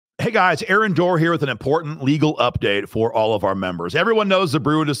Hey guys, Aaron Dorr here with an important legal update for all of our members. Everyone knows the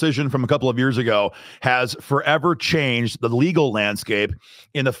Bruen decision from a couple of years ago has forever changed the legal landscape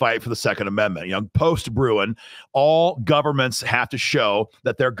in the fight for the Second Amendment. You know, post Bruen, all governments have to show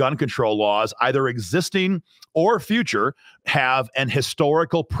that their gun control laws, either existing or future, have an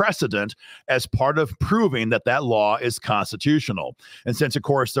historical precedent as part of proving that that law is constitutional. And since, of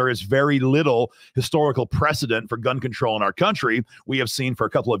course, there is very little historical precedent for gun control in our country, we have seen for a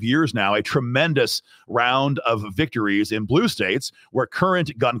couple of years now a tremendous round of victories in blue states where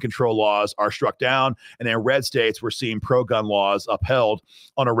current gun control laws are struck down, and in red states we're seeing pro-gun laws upheld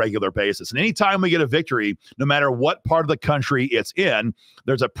on a regular basis. And anytime we get a victory, no matter what part of the country it's in,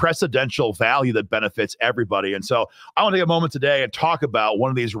 there's a precedential value that benefits everybody. And so I want to take a moment today and talk about one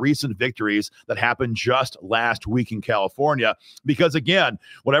of these recent victories that happened just last week in California, because again,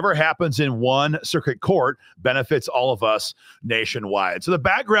 whatever happens in one circuit court benefits all of us nationwide. So the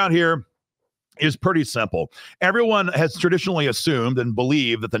background here is pretty simple. Everyone has traditionally assumed and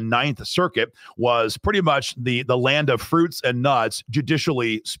believed that the Ninth Circuit was pretty much the land of fruits and nuts,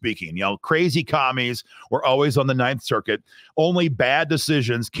 judicially speaking. You know, crazy commies were always on the Ninth Circuit. Only bad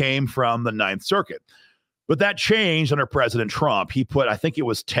decisions came from the Ninth Circuit. But that changed under President Trump. He put, I think it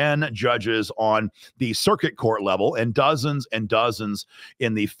was 10 judges on the circuit court level and dozens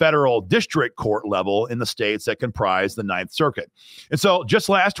in the federal district court level in the states that comprise the Ninth Circuit. And so just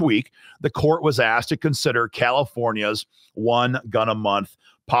last week, the court was asked to consider California's one gun a month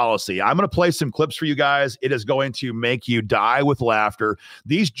policy. I'm going to play some clips for you guys. It is going to make you die with laughter.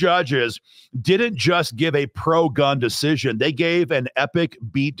 These judges didn't just give a pro-gun decision. They gave an epic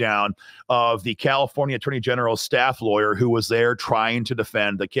beatdown of the California Attorney General's staff lawyer who was there trying to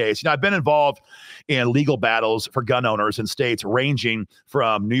defend the case. You know, I've been involved in legal battles for gun owners in states ranging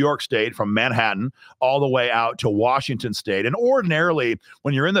from New York State, from Manhattan, all the way out to Washington State. And ordinarily,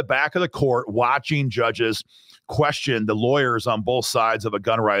 when you're in the back of the court watching judges question the lawyers on both sides of a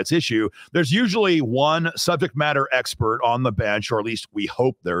gun rights issue, there's usually one subject matter expert on the bench, or at least we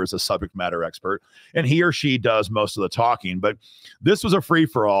hope there is a subject matter expert, and he or she does most of the talking. But this was a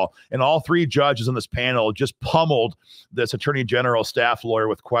free-for-all, and all three judges on this panel just pummeled this Attorney General staff lawyer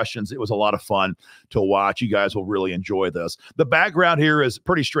with questions. It was a lot of fun to watch. You guys will really enjoy this. The background here is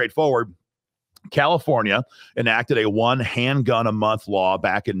pretty straightforward. California enacted a one handgun a month law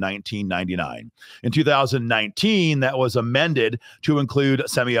back in 1999. In 2019, that was amended to include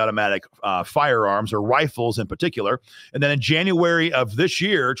semi-automatic firearms, or rifles in particular. And then in January of this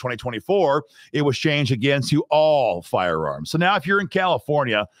year, 2024, it was changed again to all firearms. So now if you're in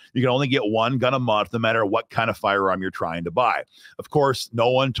California, you can only get one gun a month, no matter what kind of firearm you're trying to buy. Of course,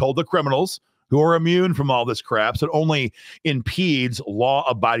 no one told the criminals, who are immune from all this crap, so it only impedes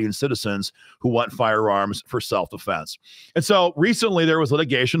law-abiding citizens who want firearms for self-defense. And so recently there was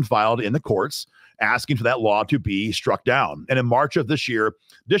litigation filed in the courts asking for that law to be struck down. And in March of this year,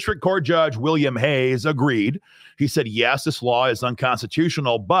 District Court Judge William Hayes agreed. He said, yes, this law is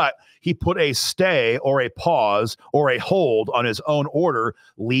unconstitutional, but he put a stay or a pause or a hold on his own order,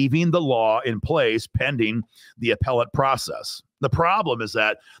 leaving the law in place pending the appellate process. The problem is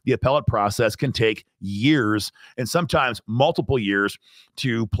that the appellate process can take years and sometimes multiple years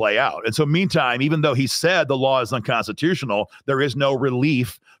to play out. And so meantime, even though he said the law is unconstitutional, there is no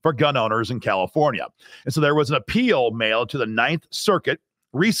relief for gun owners in California. And so there was an appeal mailed to the Ninth Circuit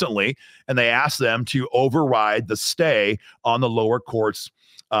recently, and they asked them to override the stay on the lower court's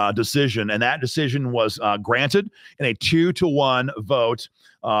decision. And that decision was granted in a 2-1 vote,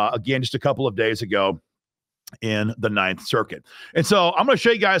 again, just a couple of days ago in the Ninth Circuit. And so I'm going to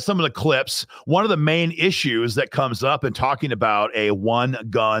show you guys some of the clips. One of the main issues that comes up in talking about a one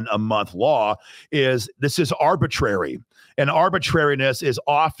gun a month law is this is arbitrary. And arbitrariness is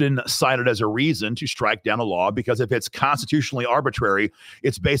often cited as a reason to strike down a law, because if it's constitutionally arbitrary,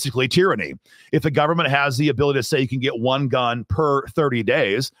 it's basically tyranny. If the government has the ability to say you can get one gun per 30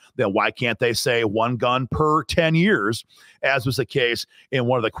 days, then why can't they say one gun per 10 years, as was the case in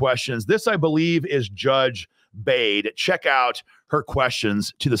one of the questions? This, I believe, is Judge Bade. Check out her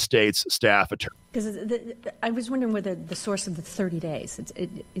questions to the state's staff attorney. Because I was wondering whether the source of the 30 days,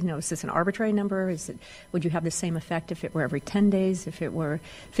 is this an arbitrary number? Would you have the same effect if it were every 10 days, if it were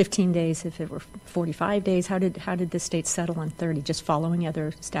 15 days, if it were 45 days? How did the state settle on 30, just following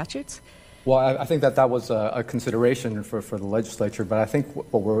other statutes? Well, I think that was a consideration for the legislature, but I think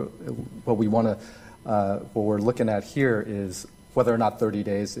what we're looking at here is whether or not 30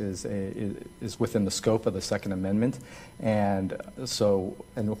 days is within the scope of the Second Amendment, and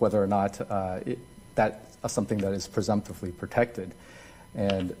whether or not that's something that is presumptively protected.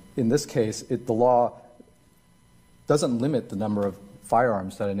 And in this case, the law doesn't limit the number of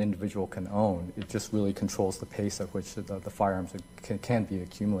firearms that an individual can own. It just really controls the pace at which the firearms can be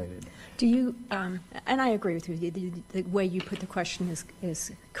accumulated. Do you, and I agree with you, the way you put the question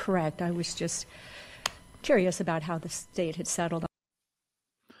is correct. I was just curious about how the state had settled.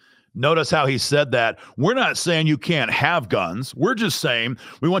 Notice how he said that. We're not saying you can't have guns. We're just saying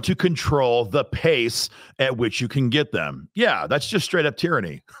we want to control the pace at which you can get them. Yeah, that's just straight up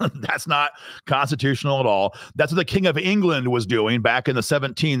tyranny. That's not constitutional at all. That's what the King of England was doing back in the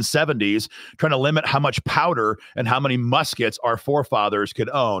 1770s, trying to limit how much powder and how many muskets our forefathers could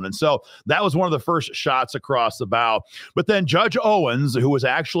own. And so that was one of the first shots across the bow. But then Judge Owens, who was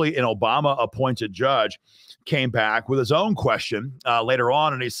actually an Obama-appointed judge, came back with his own question later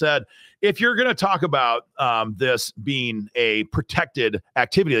on, and he said, if you're going to talk about this being a protected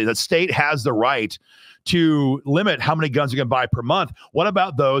activity, the state has the right to limit how many guns you can buy per month. What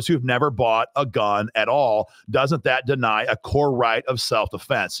about those who've never bought a gun at all? Doesn't that deny a core right of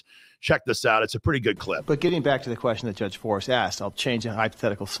self-defense? Check this out. It's a pretty good clip. But getting back to the question that Judge Forrest asked, I'll change the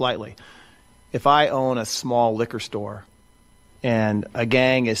hypothetical slightly. If I own a small liquor store and a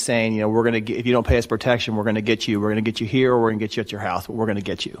gang is saying, we're going to, if you don't pay us protection, we're going to get you. We're going to get you here, or we're going to get you at your house, but we're going to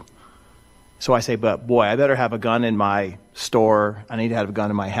get you. So I say, but boy, I better have a gun in my store. I need to have a gun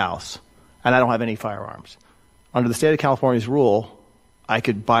in my house. And I don't have any firearms. Under the state of California's rule, I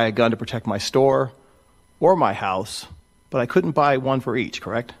could buy a gun to protect my store or my house, but I couldn't buy one for each,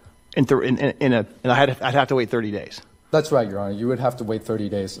 correct? And I'd have to wait 30 days. That's right, Your Honor. You would have to wait 30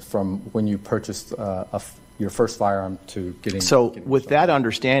 days from when you purchased your first firearm to getting. So with that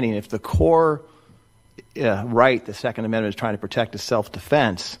understanding, if the core right the Second Amendment is trying to protect is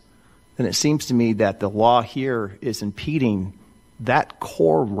self-defense, then it seems to me that the law here is impeding that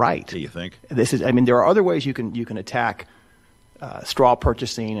core right. Do you think? There are other ways you can attack straw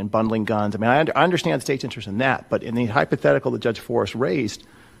purchasing and bundling guns. I understand the state's interest in that, but in the hypothetical that Judge Forrest raised,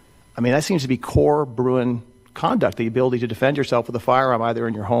 that seems to be core Bruen conduct, the ability to defend yourself with a firearm either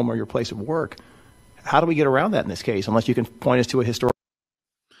in your home or your place of work. How do we get around that in this case, unless you can point us to a historical?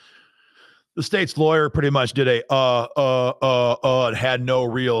 The state's lawyer pretty much did and had no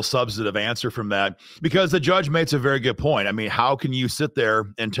real substantive answer from that, because the judge makes a very good point. How can you sit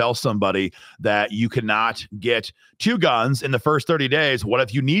there and tell somebody that you cannot get 2 guns in the first 30 days? What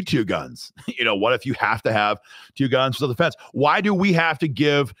if you need 2 guns? What if you have to have 2 guns for the defense? Why do we have to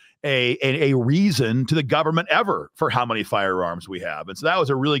give a reason to the government ever for how many firearms we have? And so that was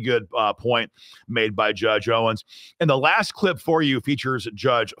a really good point made by Judge Owens. And the last clip for you features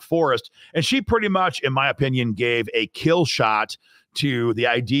Judge Forrest, and she pretty much, in my opinion, gave a kill shot to the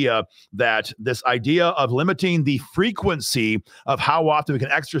idea that this idea of limiting the frequency of how often we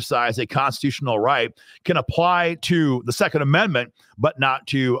can exercise a constitutional right can apply to the Second Amendment, but not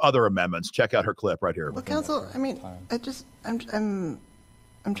to other amendments. Check out her clip right here. Well, counsel,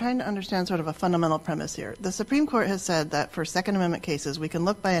 I'm trying to understand sort of a fundamental premise here. The Supreme Court has said that for Second Amendment cases, we can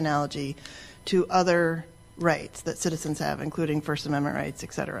look by analogy to other rights that citizens have, including First Amendment rights,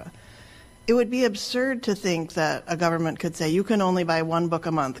 et cetera. It would be absurd to think that a government could say, you can only buy 1 book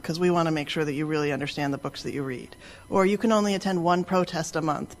a month because we want to make sure that you really understand the books that you read. Or you can only attend 1 protest a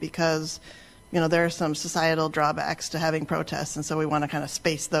month because, there are some societal drawbacks to having protests, and so we want to kind of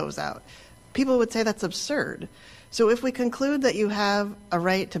space those out. People would say that's absurd. So if we conclude that you have a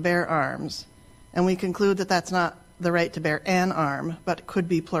right to bear arms, and we conclude that that's not the right to bear an arm, but could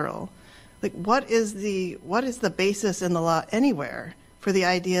be plural, what is the basis in the law anywhere for the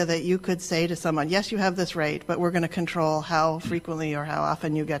idea that you could say to someone, yes, you have this right, but we're going to control how frequently or how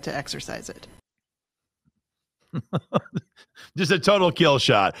often you get to exercise it? Just a total kill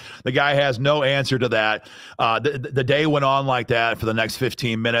shot. The guy has no answer to that. The day went on like that for the next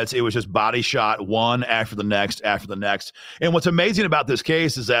 15 minutes. It was just body shot, one after the next, after the next. And what's amazing about this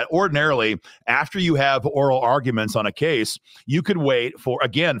case is that ordinarily, after you have oral arguments on a case, you could wait for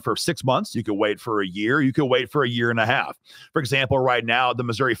 6 months. You could wait for a year. You could wait for a year and a half. For example, right now, the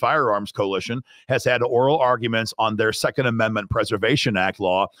Missouri Firearms Coalition has had oral arguments on their Second Amendment Preservation Act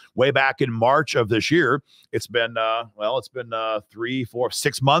law way back in March of this year. It's been 3, 4,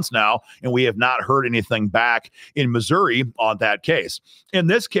 6 months now, and we have not heard anything back in Missouri on that case. In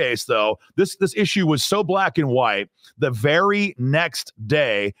this case, though, this issue was so black and white. The very next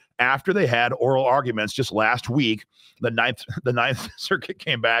day after they had oral arguments just last week, the Ninth Circuit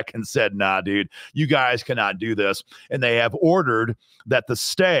came back and said, nah, dude, you guys cannot do this. And they have ordered that the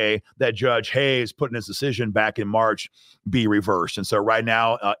stay that Judge Hayes put in his decision back in March be reversed. And so right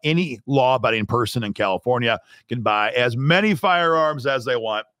now, any law-abiding person in California can buy as many firearms as they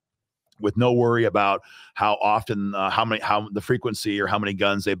want. with no worry about how often, how the frequency or how many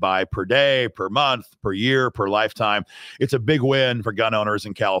guns they buy per day, per month, per year, per lifetime. It's a big win for gun owners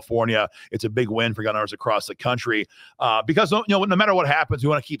in California. It's a big win for gun owners across the country because, no matter what happens, we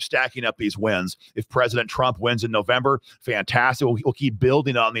want to keep stacking up these wins. If President Trump wins in November, fantastic. We'll keep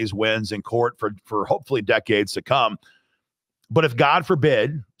building on these wins in court for hopefully decades to come. But if, God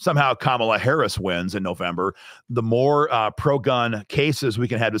forbid, somehow Kamala Harris wins in November, the more pro-gun cases we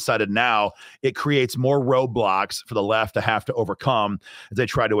can have decided now, it creates more roadblocks for the left to have to overcome as they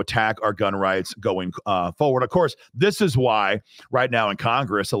try to attack our gun rights going forward. Of course, this is why right now in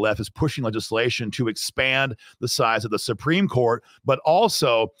Congress, the left is pushing legislation to expand the size of the Supreme Court, but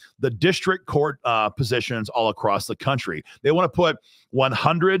also the district court positions all across the country. They want to put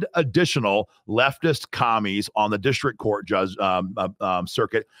 100 additional leftist commies on the district court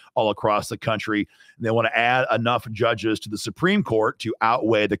circuit all across the country. And they want to add enough judges to the Supreme Court to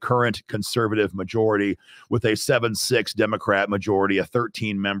outweigh the current conservative majority with a 7-6 Democrat majority, a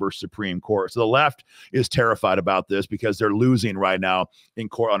 13-member Supreme Court. So the left is terrified about this because they're losing right now in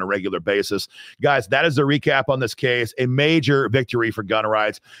court on a regular basis. Guys, that is the recap on this case. A major victory for gun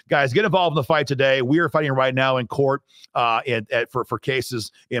rights. Guys, get involved in the fight today. We are fighting right now in court for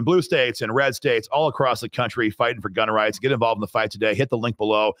cases in blue states and red states all across the country fighting for gun rights. Get involved in the fight today. Hit the link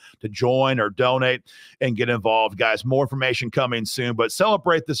below to join or donate and get involved. Guys, more information coming soon, but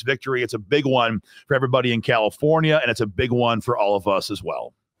celebrate this victory. It's a big one for everybody in California, and it's a big one for all of us as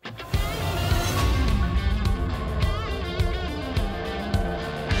well.